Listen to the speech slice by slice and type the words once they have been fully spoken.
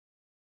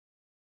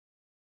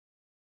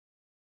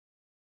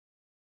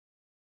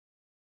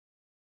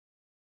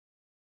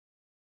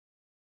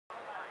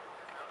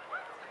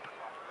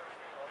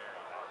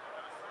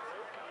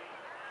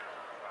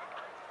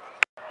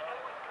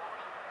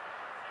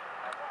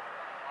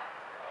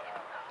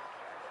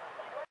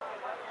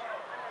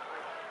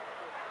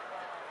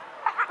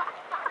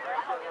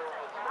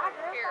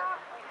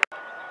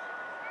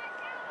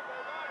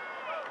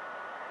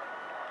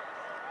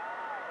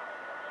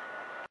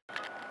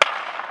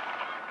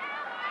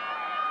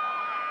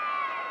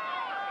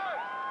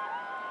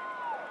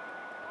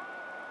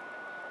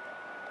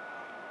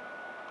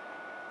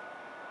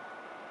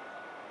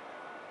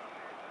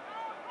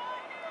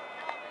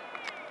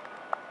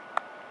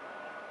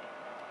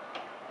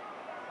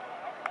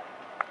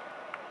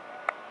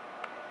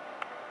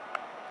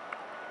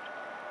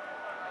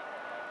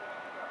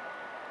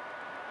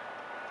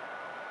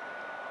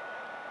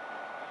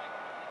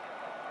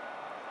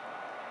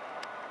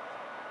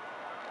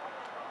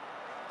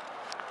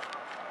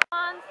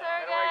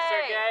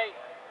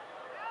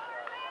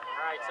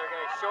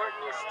Sergey.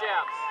 Shorten your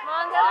steps. Come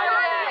on, Slide up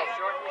the Sergey. hill.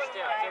 Shorten your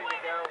steps. There you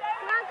go.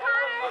 Come on,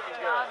 Connor.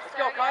 Looking good. Let's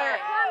go, Connor.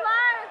 Come on,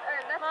 Lars.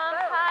 Come on,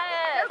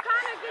 Pius. Go,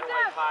 Connor. Good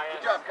job.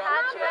 Good job,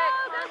 Connor. Patrick,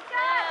 come on,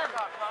 Tim.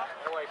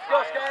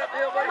 Go, Scott, up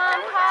the hill, buddy. Come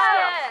on,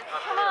 Pius.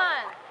 Come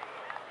on.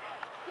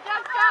 Good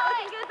job, Scott.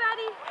 Looking good,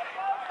 buddy.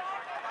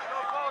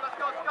 Let's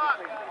go, Scott.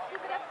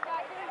 Keep it up,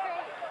 Scott. Doing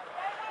great.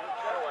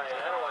 That away.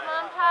 That away. Come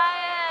on,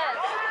 Pius.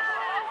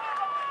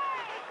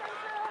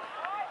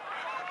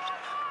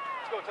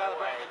 Let's go,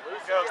 Tyler.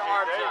 Loosen your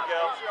arms There you up.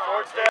 go. Loosen your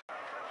Short arms step.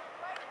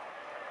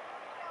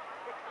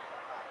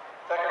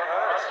 Second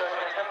runner is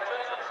Sergey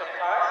Templeton from St.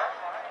 Pius.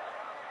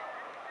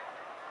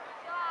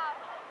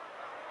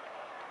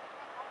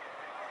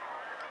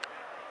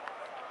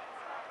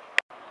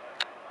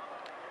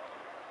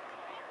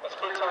 The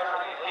speed time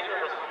for the leader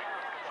was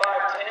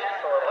 5:10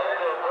 for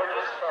Orlando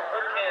Burgess from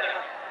Hurt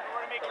County.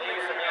 The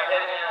leaders are now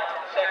heading out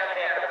to the second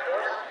half of the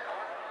course.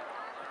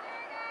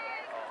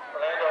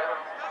 Orlando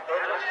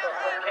Burgess from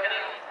Hurt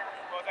County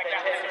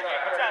maintains a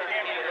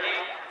 150-meter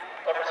lead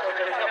over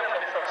Sergey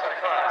Templeton from St.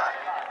 Pius.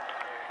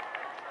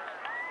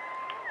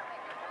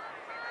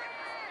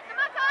 Come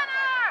on,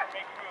 Connor.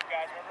 Make a move,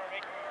 guys. Remember,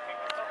 make a move. Take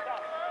yourself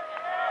down.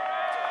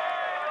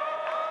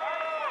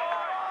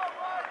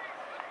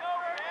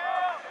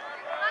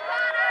 Come on,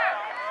 Connor.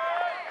 Come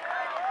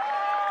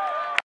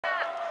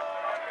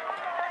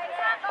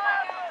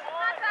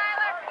on,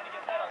 Tyler. Get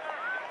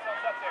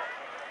themselves up there.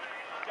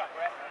 Good job,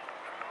 Brett.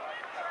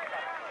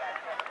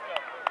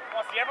 I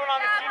want to see everyone on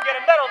this team get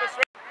a medal this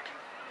week.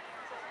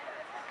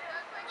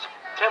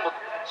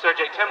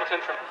 Sergey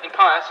Templeton from St.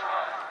 Pius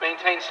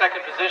maintains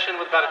second position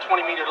with about a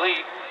 20-meter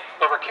lead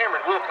over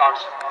Cameron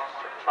Wilcox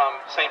from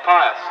St.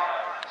 Pius.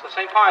 So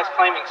St. Pius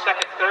claiming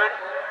second, third,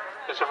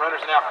 as the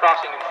runners are now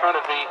crossing in front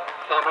of the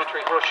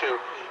elementary horseshoe.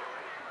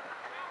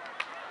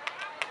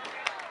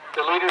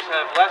 The leaders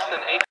have less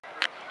than 8.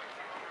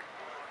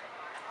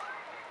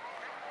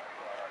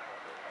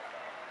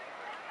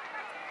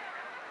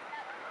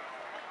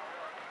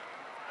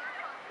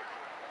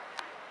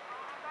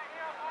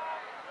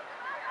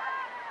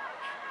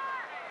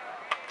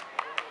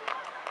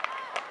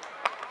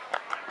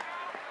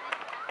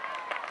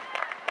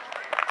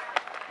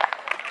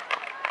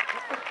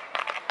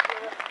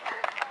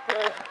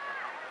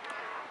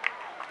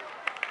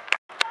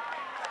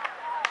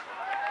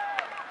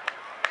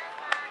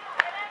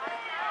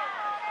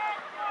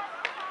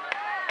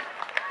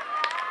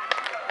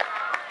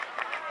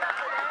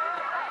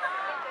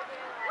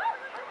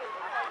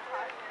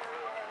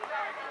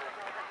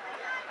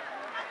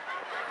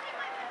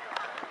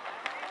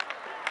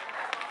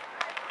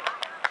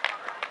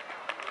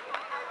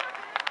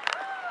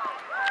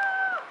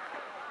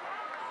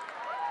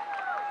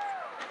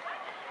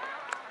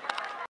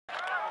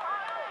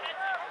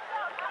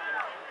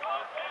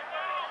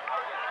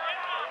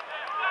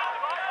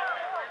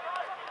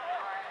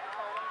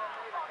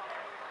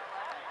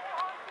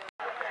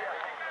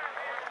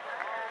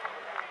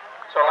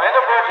 So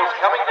Orlando Burgess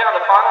coming down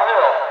the final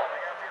hill.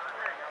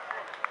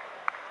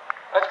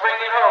 Let's bring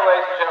you home,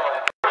 ladies and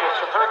gentlemen.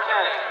 Burgess from Hurt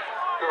County,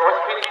 your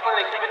Orthopedic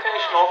Clinic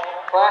Invitational,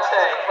 Class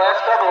A,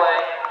 Class AA,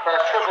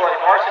 Class AAA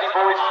Varsity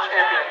Boys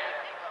Champion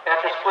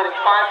after splitting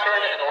 5:10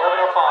 and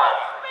 11:05.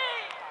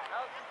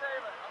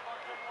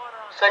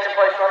 Second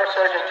place runner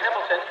Sergey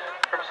Templeton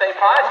from St.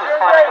 Pius is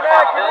climbing the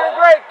final hill,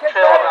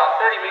 trailed about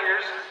 30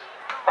 meters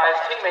by his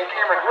teammate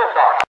Cameron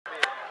Wilcox.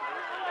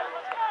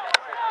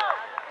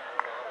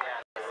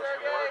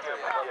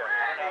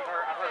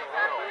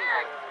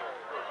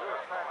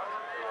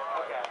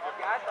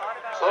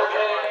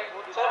 Sergey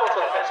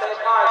Templeton from St.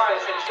 Pius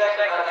finishing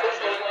second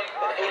unofficially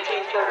in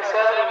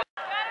 18:37.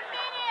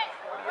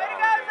 Way to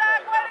go,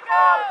 Zach. Way to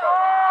go.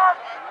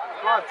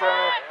 Come on,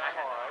 Turner.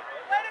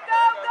 Way to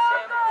go, go,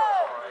 go.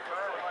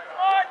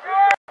 Come on,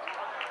 George.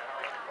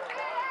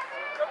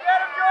 Go get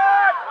him,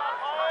 George.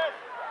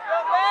 Go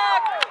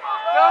back.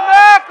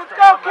 Let's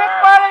go, kick,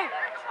 buddy.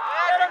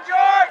 Get him,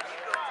 George.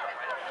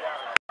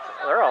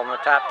 They're all in the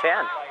top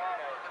 10.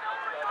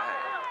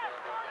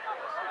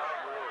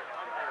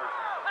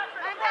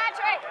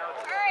 Patrick,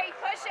 hurry,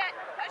 push it,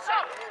 push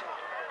it.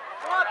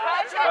 Come on,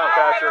 Patrick. Come on,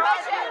 Patrick.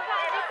 Push it.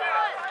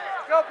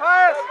 Let's go,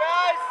 Pius.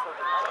 Guys.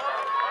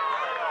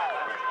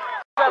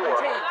 17.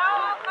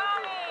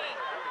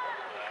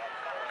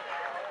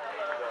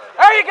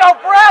 There you go,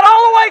 Brad,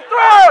 all the way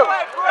through.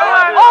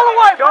 All the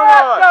way,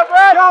 Brad. Go,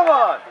 Brad. Come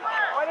on.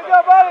 Way to go,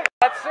 buddy.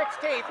 That's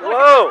 16th.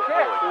 Whoa.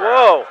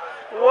 Whoa.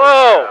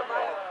 Whoa.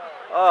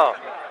 Oh,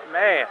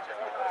 man.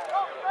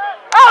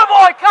 Oh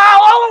boy,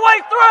 Kyle, all the way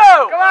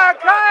through! Come on,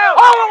 Kyle!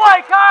 All the way,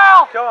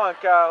 Kyle! Come on,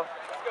 Kyle.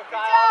 Good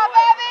job,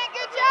 Evan,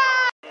 good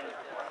job. You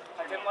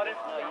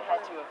had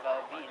to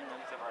have beaten.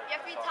 You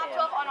have to be top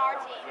 12 on our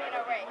team in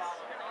a race.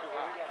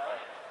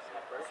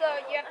 So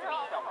you have to be.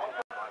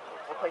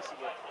 What place you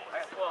get?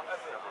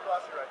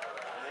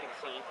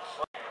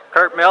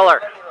 Kurt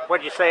Miller,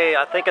 what'd you say?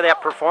 I think of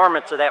that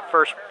performance of that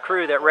first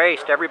crew that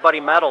raced. Everybody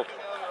medaled.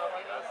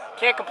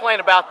 Can't complain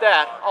about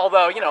that.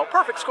 Although, you know,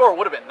 perfect score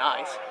would have been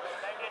nice.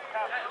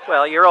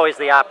 Well, you're always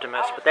the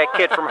optimist, but that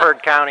kid from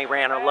Heard County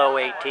ran a low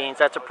 18s.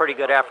 That's a pretty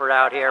good effort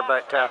out here,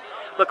 but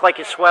looked like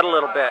you sweat a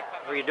little bit.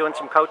 Were you doing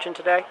some coaching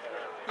today?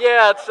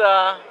 Yeah,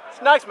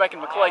 it's nice making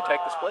McClay take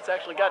the splits.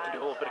 Actually got to do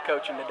a little bit of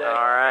coaching today. All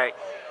right.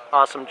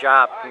 Awesome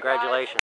job. Congratulations.